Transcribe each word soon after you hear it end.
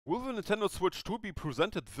Will the Nintendo Switch 2 be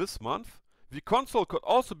presented this month? The console could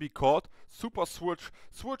also be called Super Switch,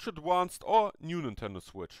 Switch Advanced, or New Nintendo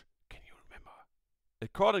Switch. Can you remember?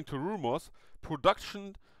 According to rumors,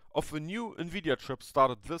 production of the new Nvidia chip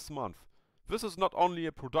started this month. This is not only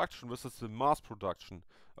a production, this is the mass production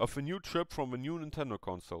of a new chip from a new Nintendo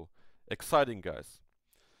console. Exciting, guys.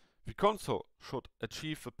 The console should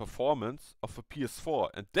achieve the performance of the PS4,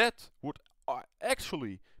 and that would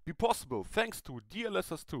actually be possible thanks to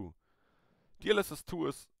DLSS 2. DLSS 2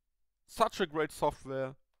 is such a great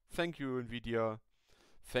software. Thank you, Nvidia.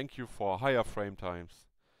 Thank you for higher frame times.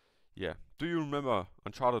 Yeah, do you remember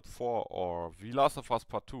Uncharted 4 or The Last of Us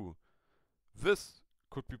Part 2? This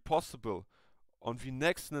could be possible on the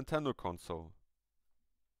next Nintendo console.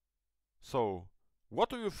 So, what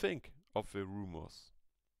do you think of the rumors?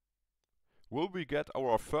 Will we get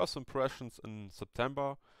our first impressions in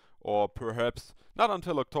September, or perhaps not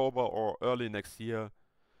until October or early next year?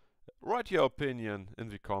 Write your opinion in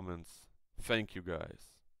the comments. Thank you,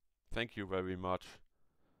 guys. Thank you very much.